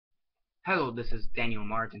Hello, this is Daniel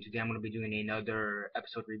Mart, and today I'm going to be doing another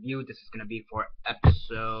episode review. This is going to be for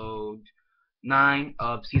episode 9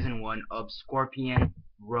 of season 1 of Scorpion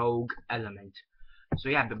Rogue Element. So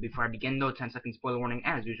yeah, but before I begin though, 10-second spoiler warning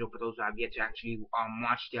as usual for those who have yet to actually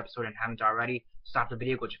watch the episode and haven't already. Stop the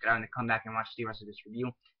video, go check it out, and then come back and watch the rest of this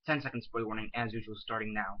review. 10-second spoiler warning as usual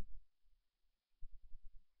starting now.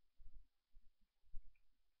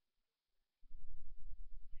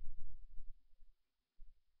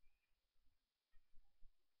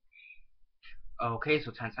 Okay, so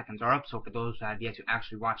 10 seconds are up. So for those who have yet to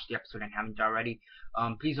actually watch the episode and haven't already,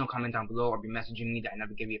 please don't comment down below or be messaging me that I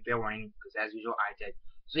never gave you a fair warning, because as usual I did.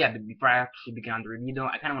 So yeah, but before I actually begin on the review though,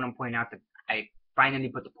 I kind of want to point out that I finally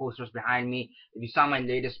put the posters behind me. If you saw my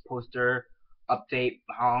latest poster update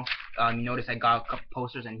haul, you notice I got a couple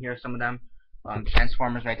posters, and here are some of them.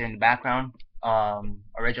 Transformers right there in the background.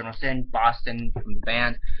 Original Sin, Boston from the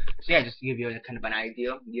band. So yeah, just to give you a kind of an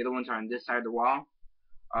idea. The other ones are on this side of the wall.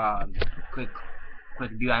 Um, quick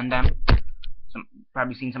view on them. Some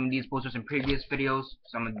probably seen some of these posters in previous videos,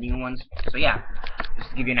 some of the new ones. So yeah,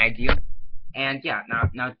 just to give you an idea. And yeah,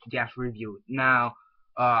 now to the actual review. Now,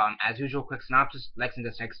 as usual, quick synopsis, likes and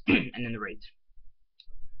dislikes, and then the rates.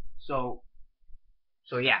 So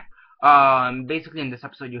yeah. Basically in this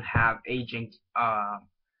episode you have Agent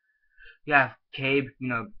you have Cabe,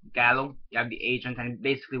 Gallo, you have the agent, and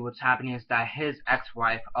basically what's happening is that his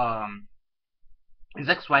ex-wife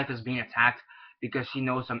is being attacked because she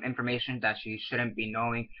knows some information that she shouldn't be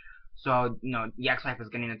knowing. So, the ex-wife is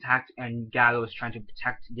getting attacked, and Gallo is trying to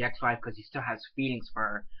protect the ex-wife because he still has feelings for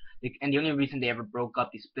her. And the only reason they ever broke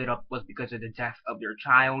up, they split up, was because of the death of their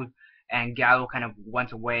child, and Gallo kind of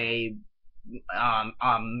went away um,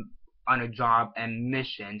 um, on a job and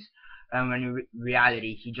missions, and when in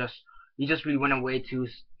reality he just really went away to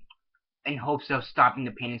in hopes of stopping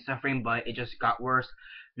the pain and suffering, but it just got worse.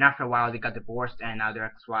 And after a while, they got divorced, and now they're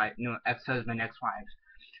ex-wife, ex-husband, ex-wives.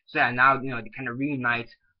 So yeah, now they kind of reunite,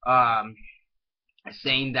 um,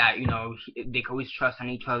 saying that they could always trust on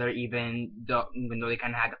each other, even though they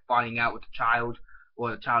kind of had a falling out with the child.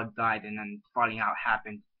 Well, the child died, and then falling out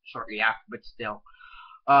happened shortly after, but still.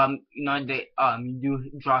 They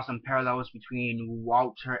do draw some parallels between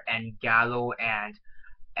Walter and Gallo, and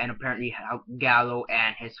apparently how Gallo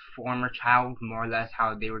and his former child, more or less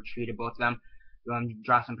how they were treated, both of them.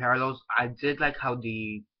 Draw some parallels. I did like how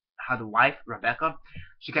the wife Rebecca,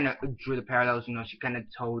 she kind of drew the parallels. She kind of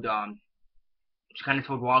told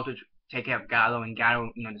Walter to take care of Gallo, and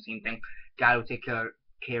Gallo, the same thing. Gallo take care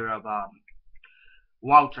of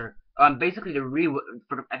Walter. Basically,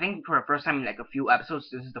 I think for the first time in like a few episodes,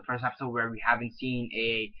 this is the first episode where we haven't seen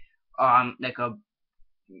like a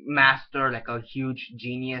master, like a huge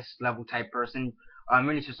genius level type person.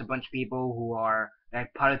 Really, it's just a bunch of people who are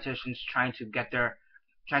like politicians trying to get their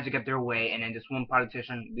way, and then this one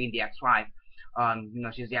politician being the ex-wife.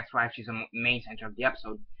 She's the ex-wife. She's the main center of the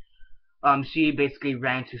episode. She basically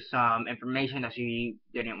ran to some information that she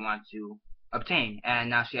didn't want to obtain, and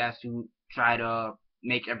now she has to try to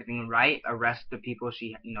make everything right, arrest the people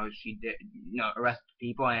arrest the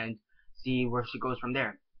people, and see where she goes from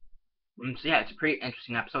there. So yeah, it's a pretty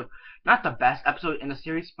interesting episode. Not the best episode in the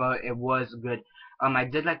series, but it was good. I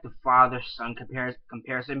did like the father-son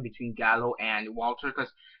comparison between Gallo and Walter,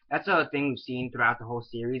 because that's a thing we've seen throughout the whole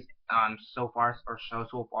series, so far, or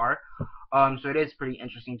so far. So it is pretty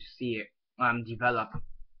interesting to see it develop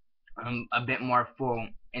a bit more full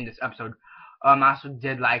in this episode. I also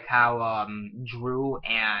did like how Drew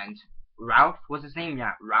and Ralph was his name,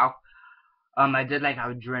 yeah, Ralph. I did like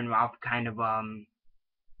how Drew and Ralph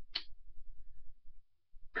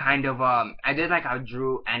I did like how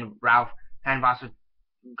Drew and Ralph kind of also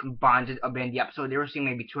bonded a bit in the episode. They were seen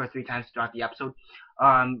maybe 2 or 3 times throughout the episode.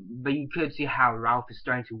 But you could see how Ralph is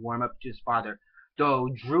starting to warm up to his father. Though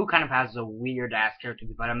Drew kind of has a weird ass character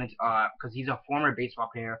development, because he's a former baseball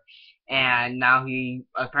player, and now he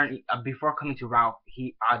apparently before coming to Ralph,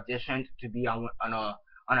 he auditioned to be on a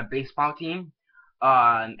baseball team.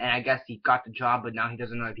 And I guess he got the job, but now he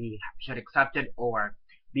doesn't know if he should accept it or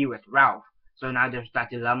be with Ralph. So now there's that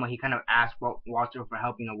dilemma. He kind of asked Walter for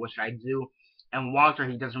help. What should I do? And Walter,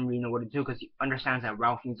 he doesn't really know what to do because he understands that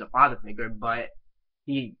Ralph needs a father figure, but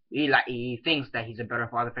he thinks that he's a better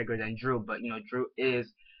father figure than Drew. But Drew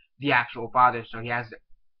is the actual father, so he has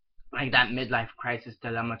like that midlife crisis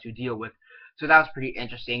dilemma to deal with. So that was pretty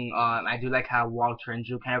interesting. I do like how Walter and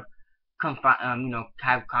Drew kind of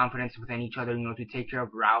have confidence within each other, to take care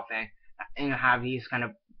of Ralph, and have these kind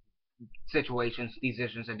of decisions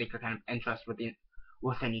that they could kind of entrust within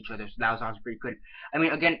each other. So that was also pretty good.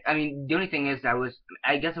 The only thing is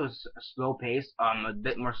I guess it was a slow pace, a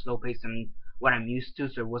bit more slow pace than what I'm used to,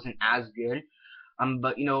 so it wasn't as good.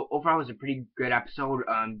 But you know, overall, it was a pretty good episode.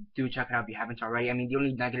 Do check it out if you haven't already. I mean, the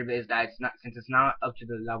only negative is that it's not, since it's not up to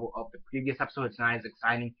the level of the previous episode, it's not as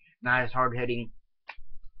exciting, not as hard hitting.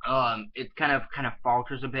 It kind of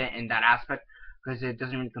falters a bit in that aspect because it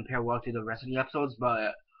doesn't really compare well to the rest of the episodes.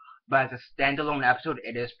 But as a standalone episode,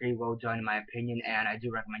 it is pretty well done in my opinion, and I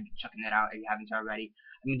do recommend you checking it out if you haven't already.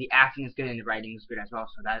 I mean, the acting is good and the writing is good as well,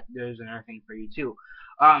 so that there's another thing for you too.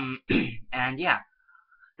 And yeah,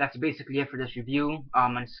 that's basically it for this review.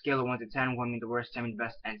 On a scale of 1 to 10, 1 being the worst, 10 being the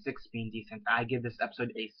best, and 6 being decent, I give this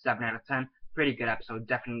episode a 7 out of 10. Pretty good episode.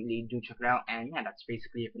 Definitely do check it out. And yeah, that's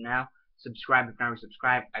basically it for now. Subscribe if you're not already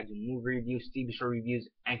subscribed. I do movie reviews, TV show reviews,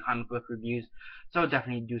 and comic book reviews. So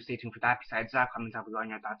definitely do stay tuned for that. Besides that, comment down below on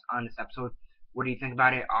your thoughts on this episode. What do you think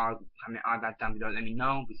about it? I'll comment all that down below. Let me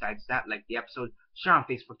know. Besides that, like the episode, share on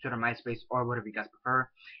Facebook, Twitter, MySpace, or whatever you guys prefer.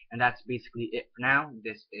 And that's basically it for now.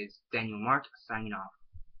 This is Daniel Mart signing off.